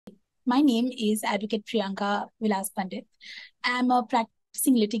My name is Advocate Priyanka V. Pandit. I'm a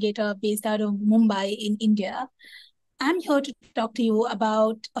practicing litigator based out of Mumbai in India. I'm here to talk to you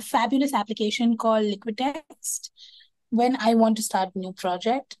about a fabulous application called LiquidText. When I want to start a new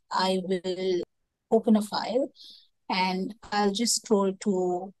project, I will open a file and I'll just scroll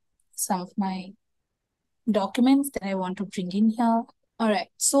to some of my documents that I want to bring in here. All right,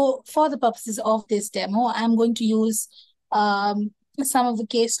 so for the purposes of this demo, I'm going to use some of the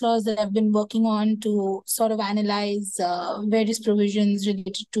case laws that I've been working on to sort of analyze various provisions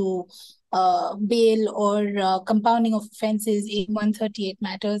related to bail or compounding of offenses in 138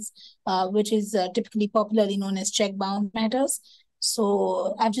 matters, which is typically popularly known as check bound matters.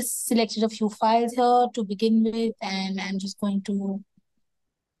 So I've just selected a few files here to begin with, and I'm just going to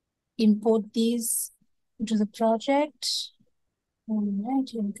import these into the project. All right,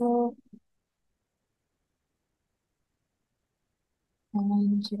 here we go.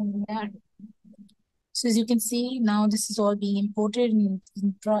 And here we are. So as you can see, now this is all being imported and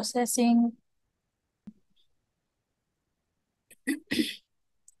in processing.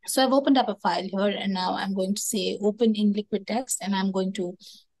 So I've opened up a file here and now I'm going to say open in LiquidText and I'm going to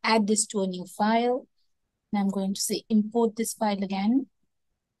add this to a new file. And I'm going to say import this file again.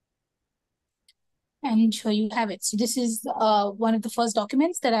 And here you have it. So this is one of the first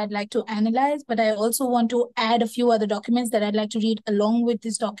documents that I'd like to analyze, but I also want to add a few other documents that I'd like to read along with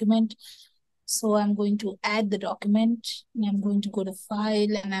this document. So I'm going to add the document and I'm going to go to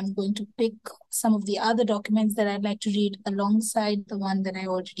file and I'm going to pick some of the other documents that I'd like to read alongside the one that I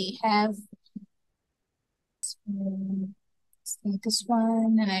already have. So let's take this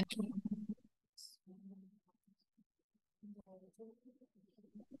one and I can.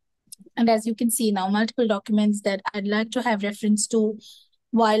 And as you can see now, multiple documents that I'd like to have reference to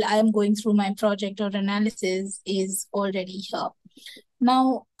while I am going through my project or analysis is already here.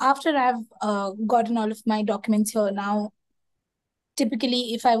 Now, after I've gotten all of my documents here now,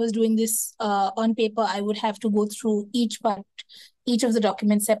 typically, if I was doing this on paper, I would have to go through each of the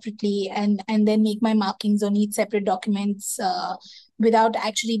documents separately and then make my markings on each separate documents without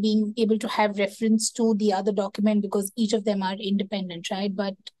actually being able to have reference to the other document because each of them are independent, right?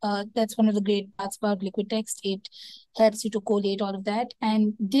 But that's one of the great parts about LiquidText. It helps you to collate all of that.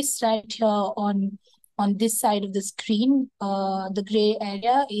 And this right here on this side of the screen, the gray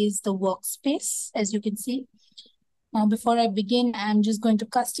area is the workspace, as you can see. Now, before I begin, I'm just going to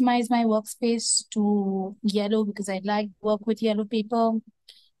customize my workspace to yellow because I like to work with yellow paper.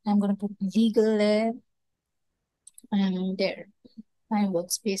 I'm going to put legal there. And there, my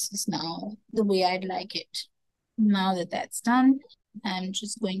workspace is now the way I'd like it. Now that that's done, I'm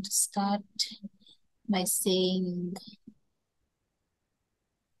just going to start by saying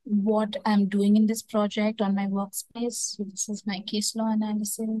what I'm doing in this project on my workspace. So this is my case law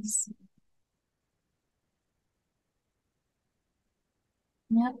analysis.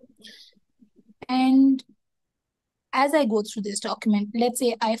 Yeah. And as I go through this document, let's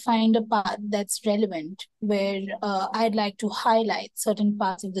say I find a part that's relevant where I'd like to highlight certain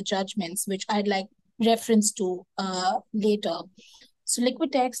parts of the judgments, which I'd like reference to later. So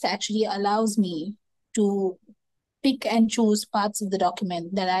LiquidText actually allows me to pick and choose parts of the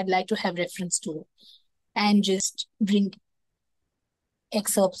document that I'd like to have reference to and just bring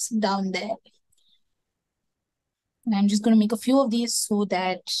excerpts down there. And I'm just going to make a few of these so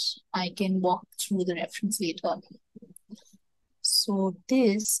that I can walk through the reference later. So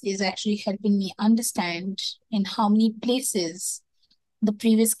this is actually helping me understand in how many places the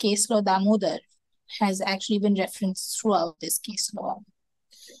previous case law Damodar has actually been referenced throughout this case law.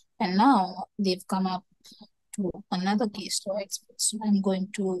 And now they've come up to another case law expert. So I'm going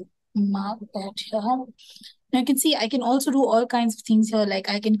to mark that here. Now you can see I can also do all kinds of things here. Like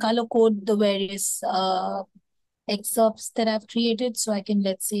I can color code the various excerpts that I've created. So I can,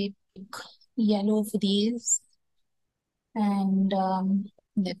 let's say, pick yellow for these. And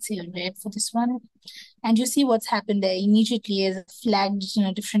let's say red for this one. And you see what's happened there immediately is flagged in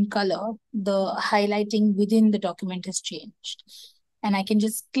a different color. The highlighting within the document has changed. And I can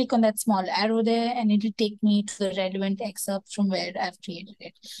just click on that small arrow there and it'll take me to the relevant excerpt from where I've created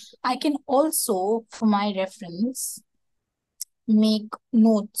it. I can also, for my reference, make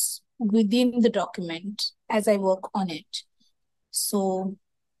notes within the document as I work on it. So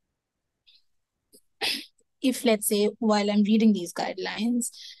if, let's say, while I'm reading these guidelines,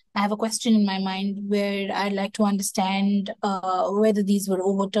 I have a question in my mind where I'd like to understand whether these were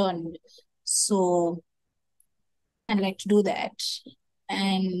overturned. So I'd like to do that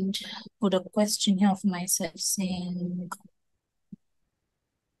and put a question here for myself saying,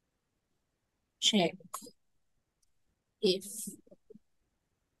 check if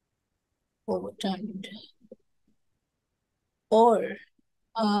overturned. Or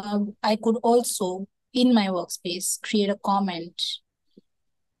I could also, in my workspace, create a comment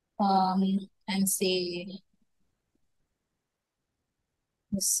and say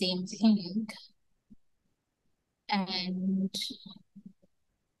the same thing and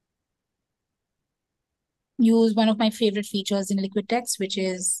use one of my favorite features in LiquidText, which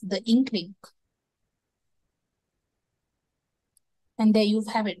is the ink link. And there you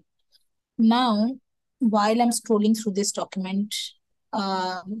have it. Now, while I'm scrolling through this document,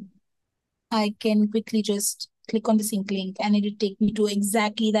 um, I can quickly just click on the sync link and it will take me to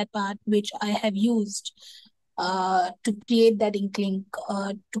exactly that part which I have used to create that ink link,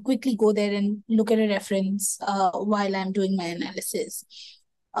 to quickly go there and look at a reference while I'm doing my analysis.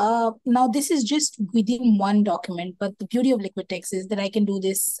 Now, this is just within one document, but the beauty of LiquidText is that I can do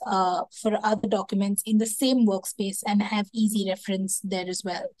this for other documents in the same workspace and have easy reference there as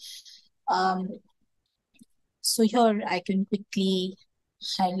well. So here I can quickly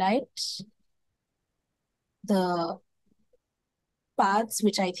highlight the parts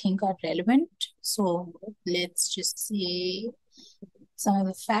which I think are relevant. So let's just say some of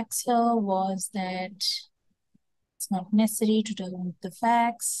the facts here was that it's not necessary to tell the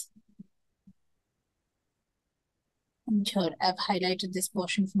facts. And here I've highlighted this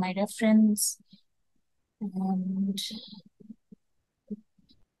portion for my reference. And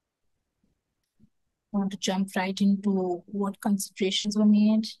I want to jump right into what considerations were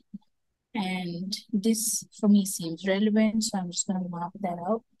made. And this for me seems relevant, so I'm just going to mark that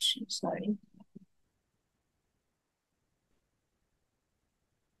out. Sorry.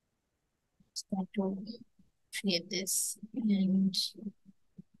 Just going to create this and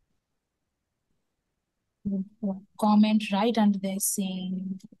comment right under there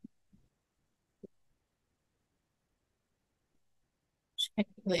saying check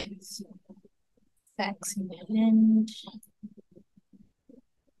with facts in the end.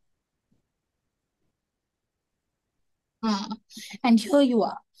 And here you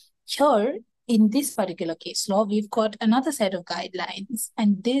are. Here, in this particular case law, we've got another set of guidelines,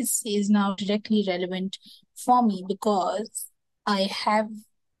 and this is now directly relevant for me because I have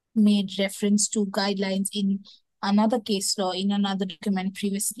made reference to guidelines in another case law in another document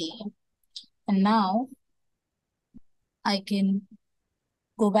previously. And now I can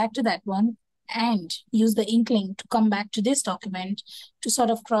go back to that one and use the ink link to come back to this document to sort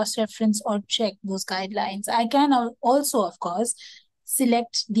of cross-reference or check those guidelines. I can also, of course,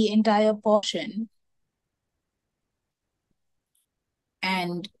 select the entire portion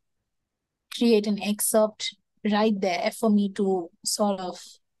and create an excerpt right there for me to sort of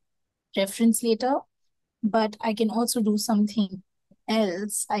reference later. But I can also do something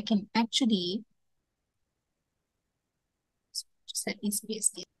else. I can actually just let me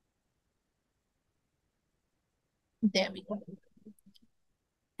space this. There we go.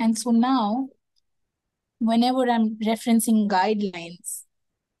 And so now, whenever I'm referencing guidelines,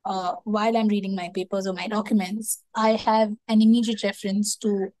 while I'm reading my papers or my documents, I have an immediate reference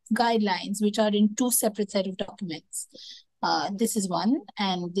to guidelines, which are in two separate set of documents. This is one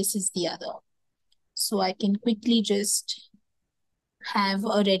and this is the other. So I can quickly just have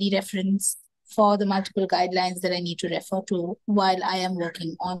a ready reference for the multiple guidelines that I need to refer to while I am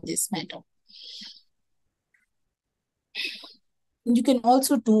working on this matter. You can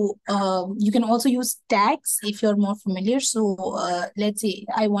also use tags if you're more familiar. So let's say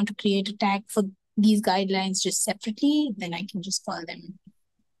I want to create a tag for these guidelines just separately, then I can just call them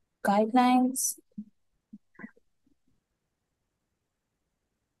guidelines.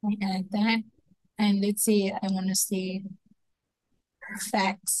 I add that. And let's say I want to say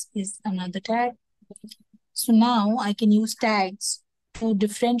facts is another tag. So now I can use tags to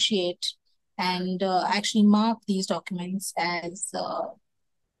differentiate and actually mark these documents as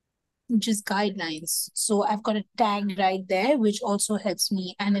just guidelines. So I've got a tag right there, which also helps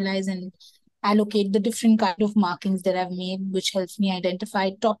me analyze and allocate the different kind of markings that I've made, which helps me identify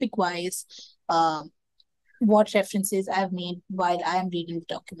topic-wise what references I've made while I am reading the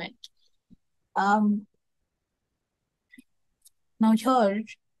document. Now here,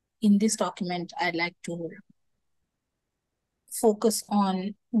 in this document, I'd like to focus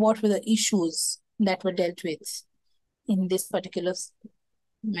on what were the issues that were dealt with in this particular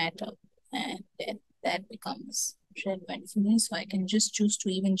matter. And then that becomes relevant for me. So I can just choose to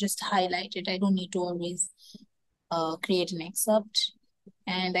even just highlight it. I don't need to always create an excerpt.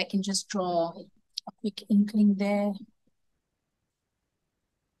 And I can just draw a quick inkling there.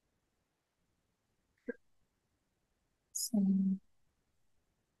 Some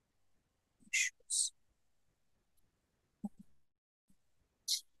issues.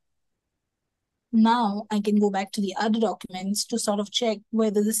 Now I can go back to the other documents to sort of check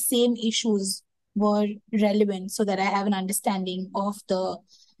whether the same issues were relevant so that I have an understanding of the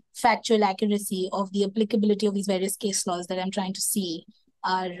factual accuracy of the applicability of these various case laws that I'm trying to see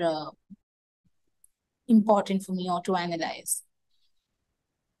are important for me or to analyze.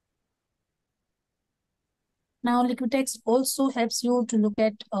 Now, LiquidText also helps you to look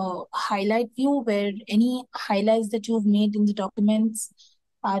at a highlight view where any highlights that you've made in the documents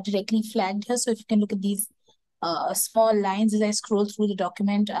are directly flagged here. So if you can look at these small lines as I scroll through the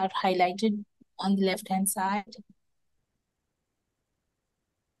document are highlighted on the left-hand side.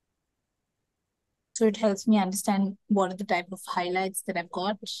 So it helps me understand what are the type of highlights that I've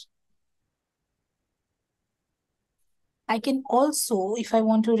got. I can also, if I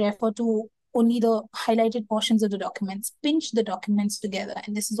want to refer to only the highlighted portions of the documents, pinch the documents together.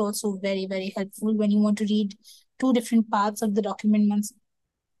 And this is also very, very helpful when you want to read two different parts of the document once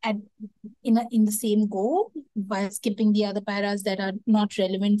in the same go while skipping the other paras that are not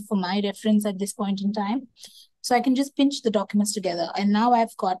relevant for my reference at this point in time. So I can just pinch the documents together. And now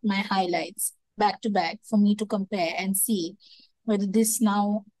I've got my highlights back to back for me to compare and see whether this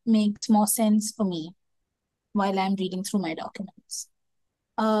now makes more sense for me while I'm reading through my documents.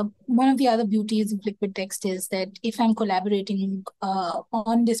 One of the other beauties of LiquidText is that if I'm collaborating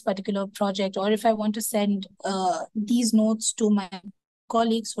on this particular project, or if I want to send these notes to my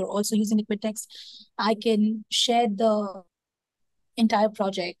colleagues who are also using LiquidText, I can share the entire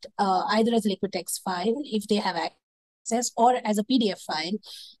project either as a LiquidText file if they have access, or as a PDF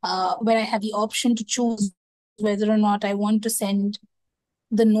file where I have the option to choose whether or not I want to send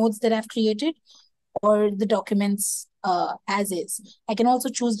the notes that I've created or the documents as is. I can also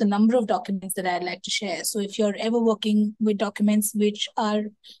choose the number of documents that I'd like to share. So if you're ever working with documents which are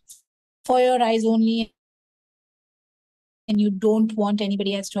for your eyes only and you don't want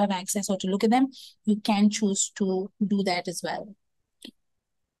anybody else to have access or to look at them, you can choose to do that as well.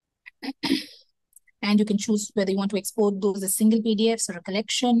 And you can choose whether you want to export those as single PDFs or a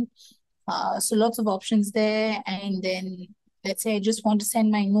collection. So lots of options there. And then let's say I just want to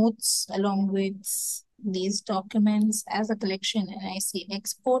send my notes along with these documents as a collection, and I say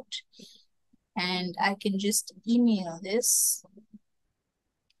export, and I can just email this,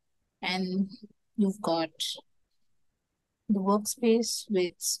 and you've got the workspace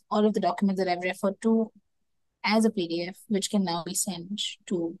with all of the documents that I've referred to as a PDF, which can now be sent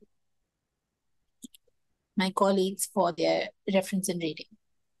to my colleagues for their reference and reading.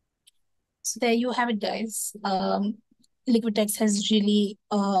 So there you have it, guys. LiquidText has really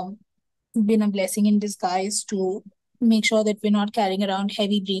been a blessing in disguise to make sure that we're not carrying around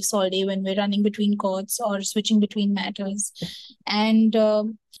heavy briefs all day when we're running between courts or switching between matters. And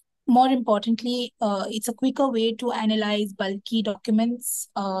more importantly, it's a quicker way to analyze bulky documents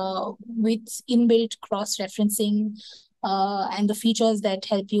with inbuilt cross-referencing and the features that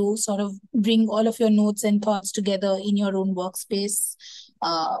help you sort of bring all of your notes and thoughts together in your own workspace,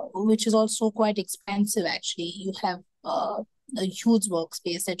 which is also quite expansive, actually. You have a huge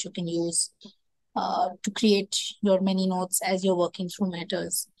workspace that you can use to create your many notes as you're working through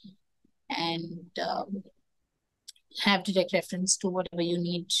matters and have direct reference to whatever you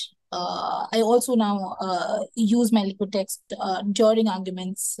need. I also now use my LiquidText during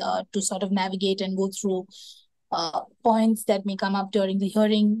arguments to sort of navigate and go through points that may come up during the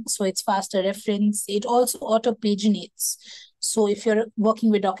hearing. So it's faster reference. It also auto-paginates. So if you're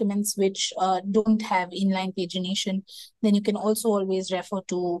working with documents which don't have inline pagination, then you can also always refer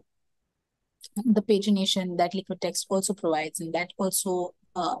to the pagination that LiquidText also provides, and that also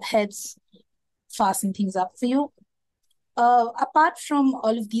helps fasten things up for you. Apart from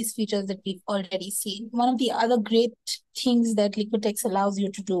all of these features that we've already seen, one of the other great things that LiquidText allows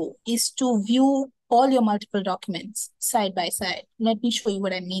you to do is to view all your multiple documents side by side. Let me show you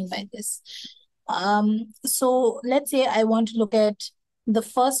what I mean by this. So let's say I want to look at the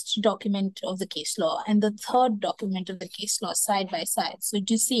first document of the case law and the third document of the case law side by side. So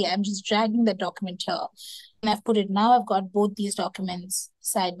do you see, I'm just dragging the document here and I've put it, now I've got both these documents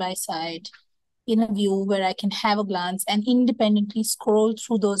side by side in a view where I can have a glance and independently scroll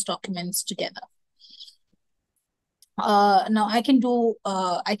through those documents together. Now I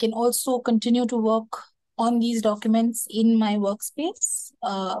can also continue to work on these documents in my workspace,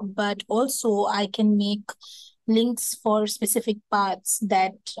 but also I can make links for specific parts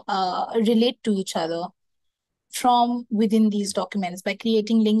that relate to each other from within these documents by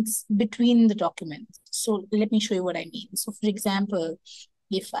creating links between the documents. So let me show you what I mean. So for example,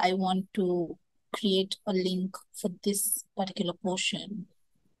 if I want to create a link for this particular portion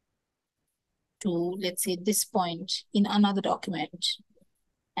to, let's say, this point in another document,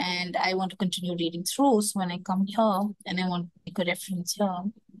 and I want to continue reading through. So when I come here and I want to make a reference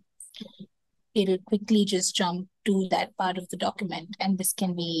here, it'll quickly just jump to that part of the document. And this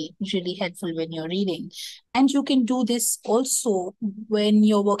can be really helpful when you're reading. And you can do this also when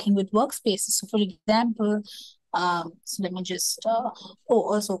you're working with workspaces. So for example, so let me just,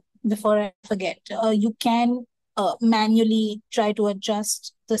 also before I forget, you can manually try to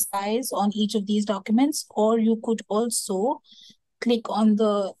adjust the size on each of these documents, or you could also click on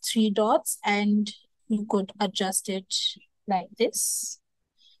the three dots and you could adjust it like this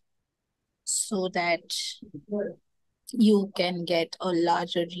so that you can get a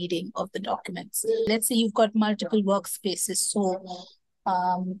larger reading of the documents. Let's say you've got multiple workspaces. So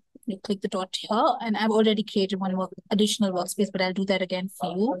you click the dot here, and I've already created one additional workspace, but I'll do that again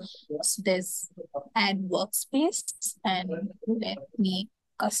for you. So there's add workspace, and let me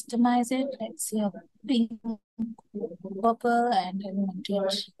customize it. Let's see a pink, purple, and I want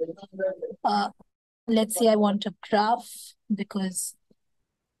it. Let's say I want a graph because,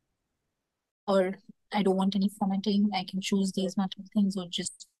 or I don't want any formatting. I can choose these multiple things or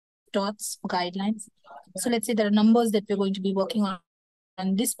just dots or guidelines. So let's say there are numbers that we're going to be working on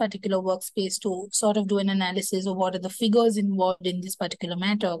this particular workspace to sort of do an analysis of what are the figures involved in this particular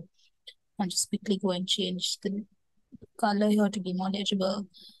matter. I'll just quickly go and change the color here to be more legible.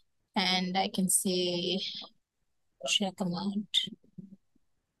 And I can say check amount.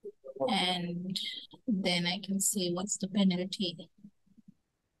 And then I can say what's the penalty.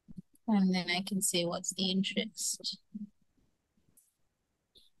 And then I can say what's the interest.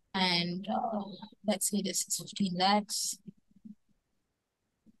 And let's say this is 15 lakhs.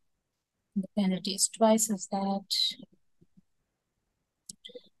 The penalty is twice as that.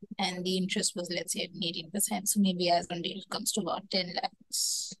 And the interest was, let's say, 18%. So maybe as on date, it comes to about 10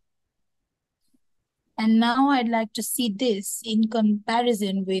 lakhs. And now I'd like to see this in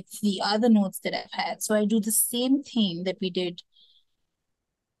comparison with the other notes that I've had. So I do the same thing that we did.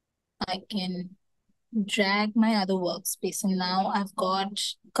 I can drag my other workspace, and now I've got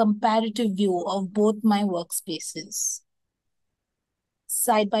comparative view of both my workspaces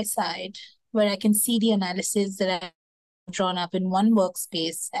side by side, where I can see the analysis that I've drawn up in one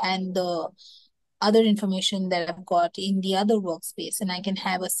workspace and the other information that I've got in the other workspace, and I can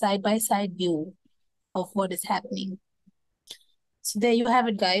have a side-by-side view of what is happening. So there you have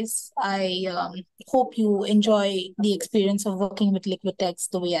it, guys. I hope you enjoy the experience of working with LiquidText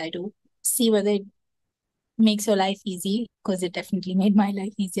the way I do. See whether it makes your life easy, because it definitely made my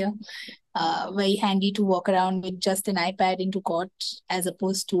life easier. Very handy to walk around with just an iPad into court as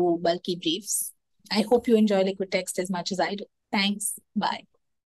opposed to bulky briefs. I hope you enjoy LiquidText as much as I do. Thanks. Bye.